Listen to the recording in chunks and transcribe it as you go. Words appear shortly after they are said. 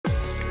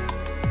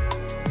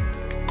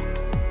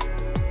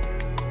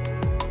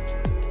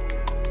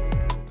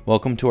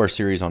Welcome to our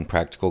series on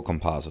practical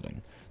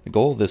compositing. The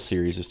goal of this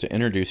series is to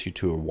introduce you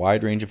to a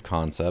wide range of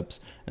concepts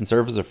and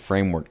serve as a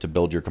framework to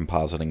build your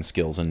compositing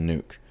skills in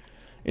Nuke.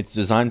 It's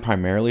designed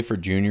primarily for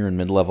junior and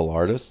mid-level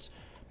artists,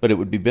 but it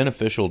would be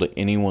beneficial to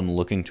anyone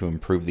looking to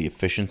improve the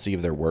efficiency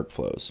of their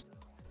workflows.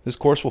 This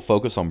course will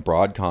focus on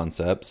broad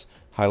concepts,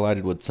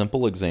 highlighted with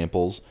simple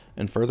examples,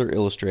 and further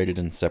illustrated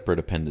in separate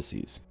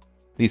appendices.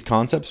 These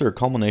concepts are a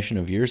culmination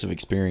of years of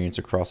experience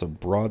across a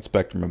broad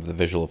spectrum of the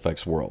visual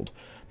effects world,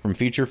 from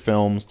feature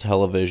films,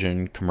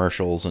 television,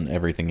 commercials, and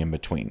everything in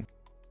between.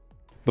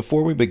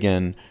 Before we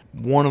begin,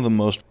 one of the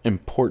most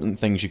important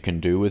things you can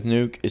do with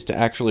Nuke is to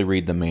actually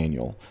read the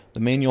manual. The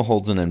manual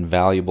holds an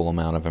invaluable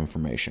amount of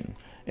information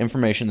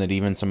that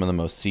even some of the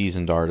most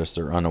seasoned artists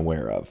are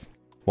unaware of.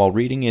 While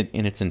reading it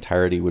in its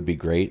entirety would be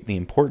great, the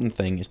important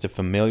thing is to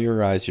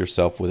familiarize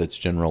yourself with its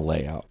general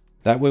layout.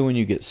 That way when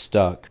you get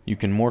stuck, you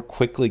can more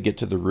quickly get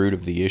to the root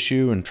of the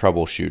issue and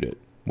troubleshoot it,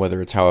 whether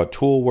it's how a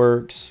tool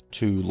works,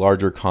 to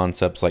larger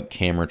concepts like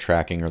camera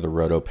tracking or the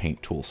Roto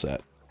Paint toolset.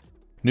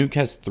 Nuke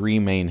has three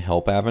main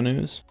help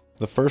avenues.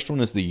 The first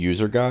one is the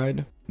user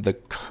guide. The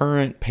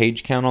current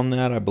page count on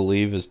that, I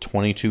believe, is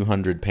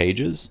 2,200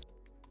 pages.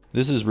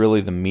 This is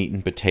really the meat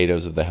and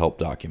potatoes of the help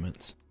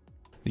documents.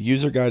 The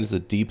user guide is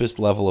the deepest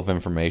level of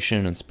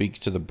information and speaks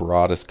to the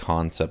broadest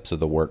concepts of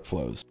the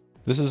workflows.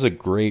 This is a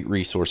great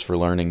resource for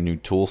learning new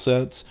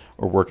toolsets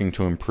or working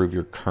to improve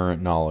your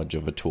current knowledge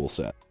of a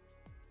toolset.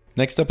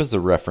 Next up is the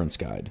reference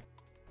guide.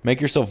 Make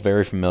yourself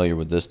very familiar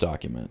with this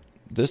document.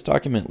 This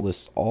document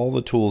lists all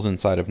the tools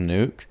inside of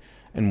Nuke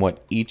and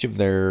what each of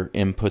their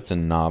inputs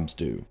and knobs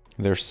do.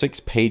 There are 6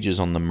 pages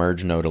on the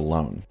merge node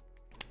alone.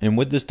 And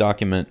with this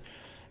document,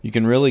 you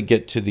can really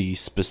get to the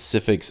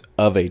specifics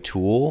of a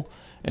tool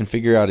and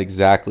figure out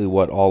exactly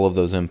what all of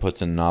those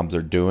inputs and knobs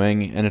are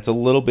doing, and it's a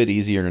little bit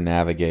easier to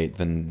navigate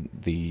than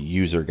the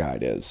user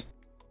guide is.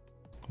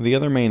 The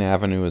other main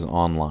avenue is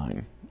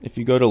online. If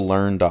you go to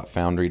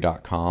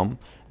learn.foundry.com,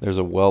 there's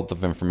a wealth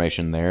of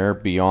information there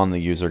beyond the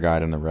user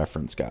guide and the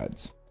reference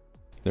guides.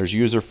 There's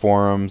user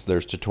forums,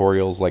 there's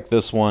tutorials like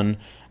this one,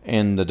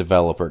 and the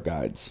developer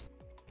guides.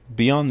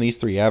 Beyond these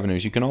 3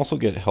 avenues, you can also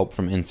get help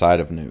from inside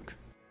of Nuke.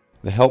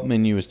 The help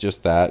menu is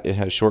just that. It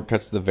has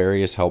shortcuts to the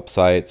various help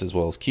sites, as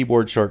well as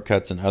keyboard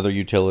shortcuts and other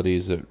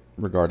utilities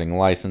regarding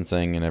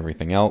licensing and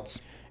everything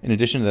else. In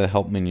addition to the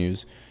help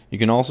menus, you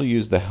can also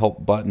use the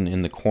help button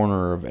in the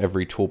corner of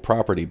every tool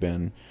property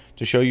bin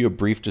to show you a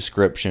brief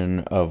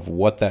description of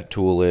what that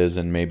tool is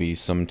and maybe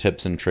some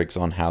tips and tricks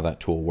on how that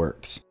tool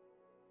works.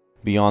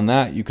 Beyond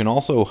that, you can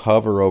also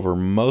hover over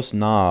most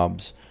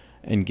knobs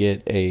and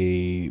get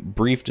a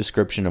brief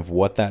description of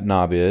what that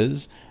knob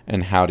is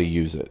and how to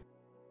use it.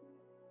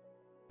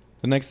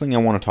 The next thing I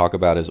want to talk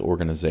about is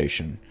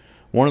organization.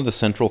 One of the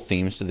central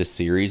themes to this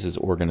series is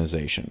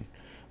organization.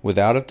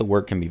 Without it, the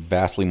work can be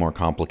vastly more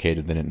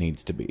complicated than it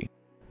needs to be.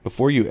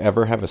 Before you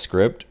ever have a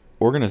script,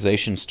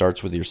 organization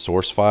starts with your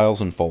source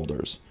files and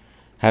folders.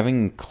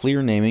 Having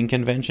clear naming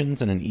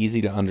conventions and an easy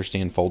to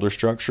understand folder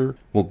structure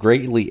will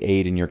greatly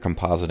aid in your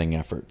compositing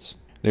efforts.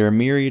 There are a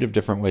myriad of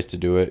different ways to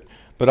do it,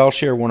 but I'll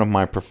share one of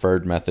my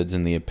preferred methods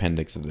in the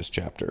appendix of this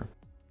chapter.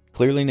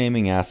 Clearly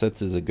naming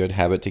assets is a good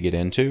habit to get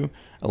into.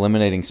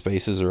 Eliminating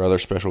spaces or other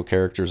special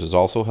characters is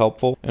also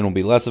helpful and will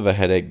be less of a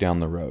headache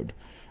down the road.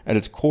 At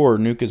its core,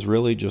 Nuke is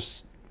really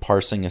just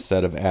parsing a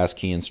set of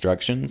ASCII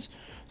instructions.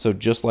 So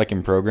just like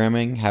in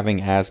programming,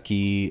 having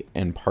ASCII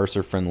and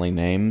parser-friendly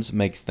names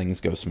makes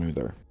things go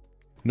smoother.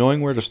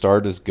 Knowing where to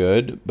start is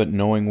good, but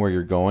knowing where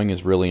you're going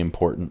is really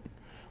important.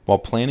 While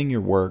planning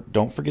your work,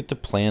 don't forget to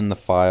plan the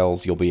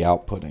files you'll be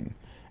outputting.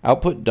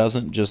 Output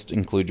doesn't just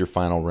include your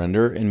final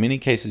render. In many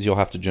cases, you'll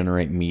have to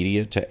generate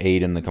media to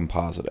aid in the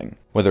compositing.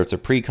 Whether it's a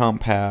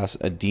pre-comp pass,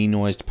 a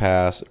denoised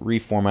pass,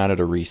 reformatted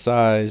or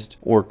resized,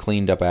 or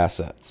cleaned up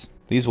assets.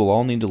 These will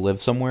all need to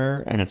live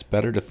somewhere, and it's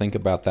better to think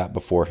about that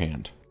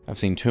beforehand. I've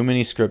seen too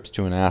many scripts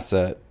to an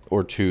asset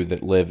or two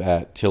that live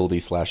at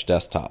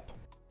 ~desktop.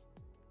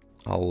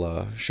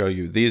 I'll show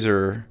you. This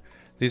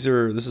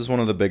is one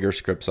of the bigger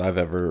scripts I've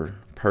ever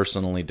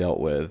personally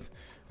dealt with.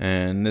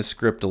 And this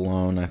script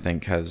alone, I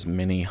think, has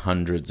many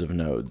hundreds of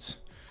nodes.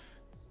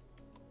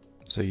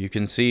 So you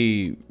can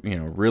see,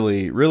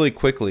 really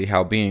quickly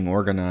how being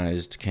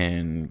organized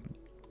can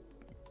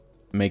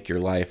make your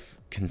life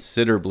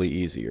considerably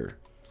easier.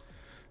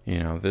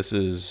 This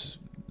was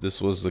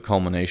the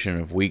culmination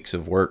of weeks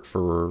of work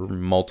for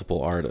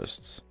multiple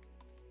artists.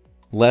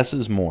 Less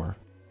is more.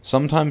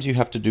 Sometimes you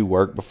have to do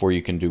work before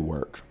you can do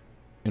work.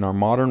 In our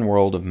modern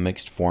world of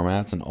mixed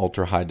formats and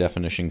ultra-high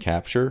definition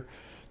capture,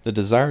 the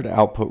desired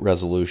output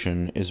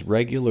resolution is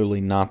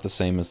regularly not the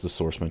same as the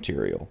source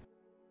material.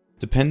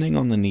 Depending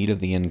on the need of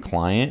the end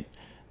client,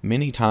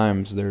 many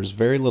times there's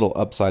very little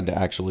upside to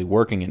actually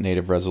working at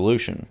native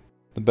resolution.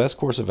 The best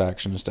course of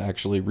action is to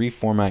actually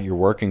reformat your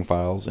working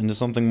files into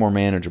something more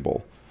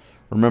manageable.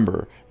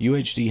 Remember,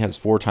 UHD has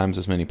 4 times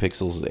as many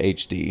pixels as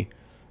HD,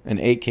 and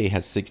 8K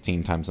has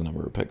 16 times the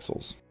number of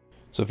pixels.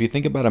 So if you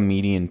think about a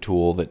median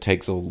tool that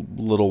takes a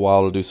little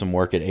while to do some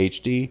work at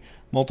HD,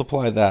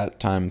 multiply that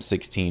times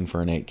 16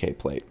 for an 8K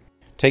plate.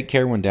 Take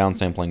care when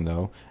downsampling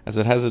though, as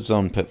it has its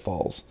own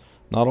pitfalls.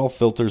 Not all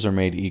filters are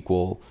made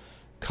equal,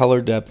 color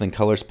depth and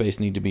color space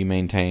need to be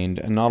maintained,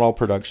 and not all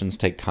productions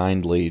take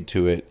kindly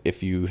to it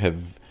if you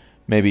have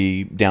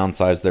maybe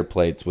downsized their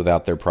plates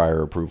without their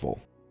prior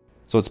approval.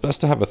 So it's best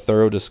to have a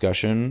thorough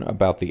discussion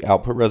about the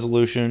output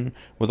resolution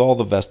with all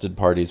the vested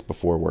parties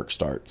before work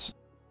starts.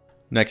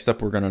 Next up,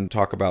 we're going to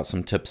talk about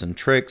some tips and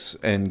tricks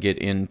and get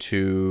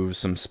into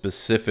some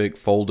specific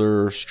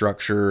folder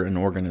structure and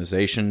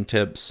organization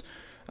tips,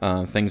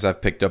 things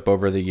I've picked up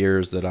over the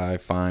years that I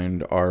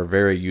find are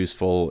very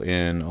useful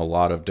in a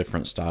lot of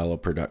different style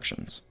of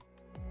productions.